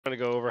I'm going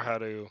to go over how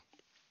to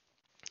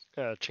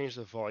change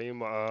the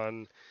volume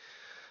on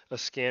a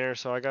scanner.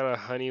 So I got a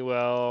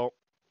Honeywell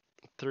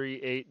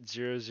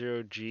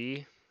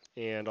 3800G,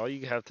 and all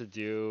you have to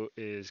do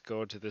is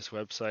go to this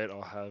website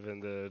I'll have in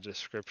the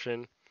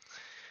description,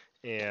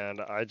 and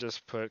I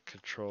just put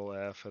Control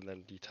F and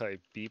then you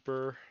type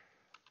beeper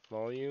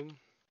volume.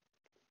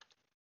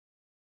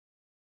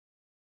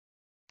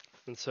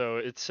 And so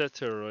it's set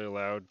to a really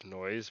loud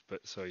noise,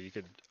 but so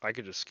I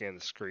could just scan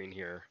the screen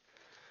here.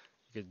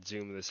 You could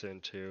zoom this in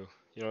too.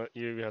 You don't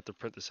even have to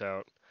print this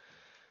out.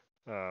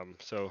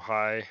 So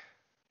high.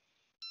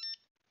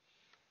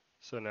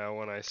 So now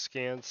when I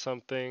scan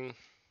something,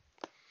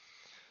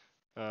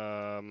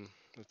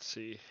 let's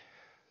see.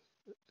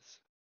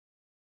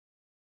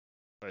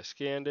 If I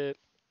scanned it,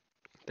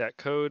 that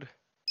code,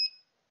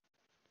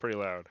 pretty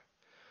loud.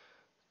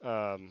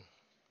 Um,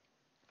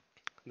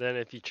 then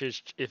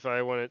if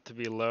I want it to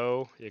be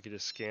low, you could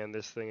just scan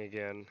this thing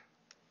again.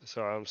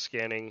 So I'm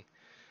scanning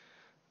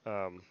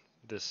um,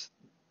 this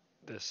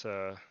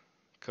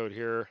code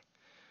here,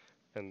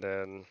 and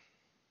then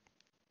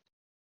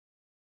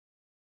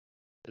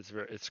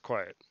it's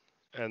quiet.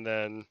 And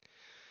then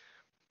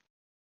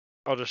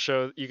I'll just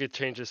show you could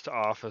change this to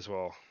off as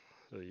well.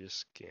 So you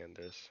scan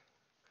this,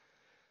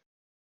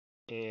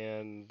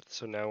 and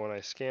so now when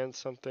I scan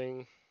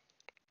something,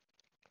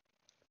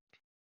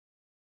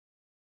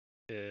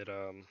 it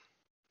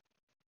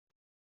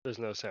there's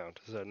no sound.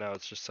 So now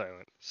it's just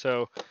silent.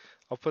 So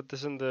I'll put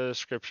this in the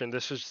description.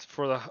 This is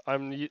for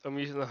I'm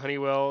using the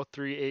Honeywell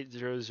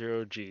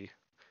 3800G.